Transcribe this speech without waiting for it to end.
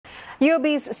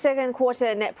UOB's second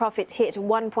quarter net profit hit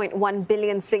 1.1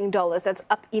 billion Sing dollars. That's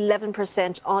up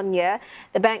 11% on year.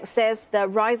 The bank says the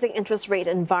rising interest rate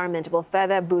environment will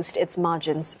further boost its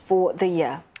margins for the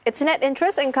year. Its net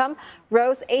interest income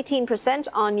rose 18%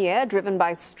 on year, driven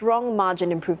by strong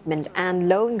margin improvement and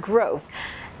loan growth.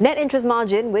 Net interest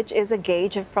margin, which is a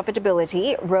gauge of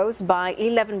profitability, rose by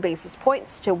 11 basis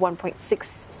points to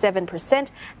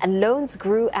 1.67%, and loans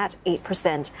grew at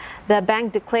 8%. The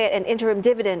bank declared an interim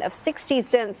dividend of 60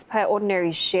 cents per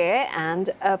ordinary share and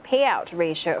a payout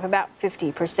ratio of about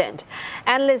 50%.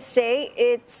 Analysts say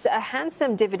it's a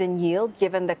handsome dividend yield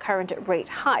given the current rate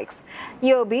hikes.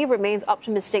 UOB remains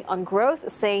optimistic on growth,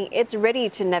 saying it's ready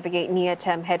to navigate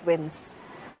near-term headwinds.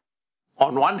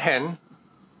 On one hand,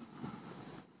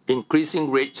 increasing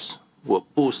rates will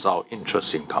boost our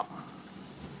interest income.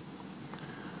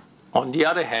 On the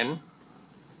other hand,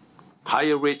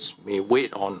 higher rates may weigh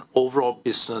on overall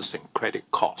business and credit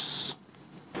costs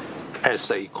as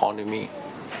the economy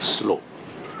slows.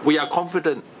 We are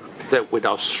confident that with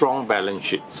our strong balance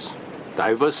sheets,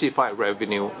 diversified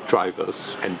revenue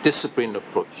drivers, and disciplined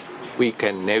approach, we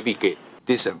can navigate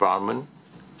this environment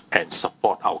and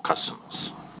support our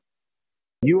customers.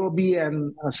 UOB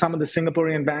and some of the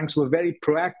Singaporean banks were very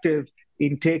proactive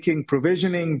in taking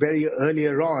provisioning very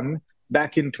earlier on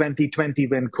back in 2020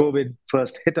 when COVID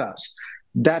first hit us.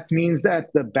 That means that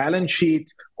the balance sheet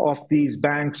of these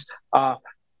banks are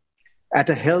at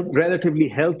a relatively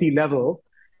healthy level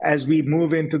as we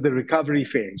move into the recovery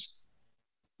phase.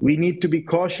 We need to be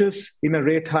cautious in a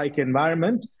rate hike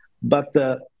environment, but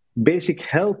the basic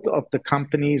health of the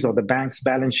companies or the bank's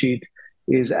balance sheet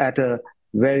is at a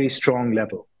very strong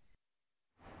level.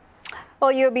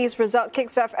 Well, UOB's result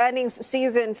kicks off earnings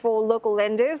season for local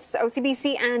lenders.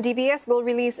 OCBC and DBS will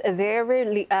release their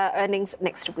earnings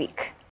next week.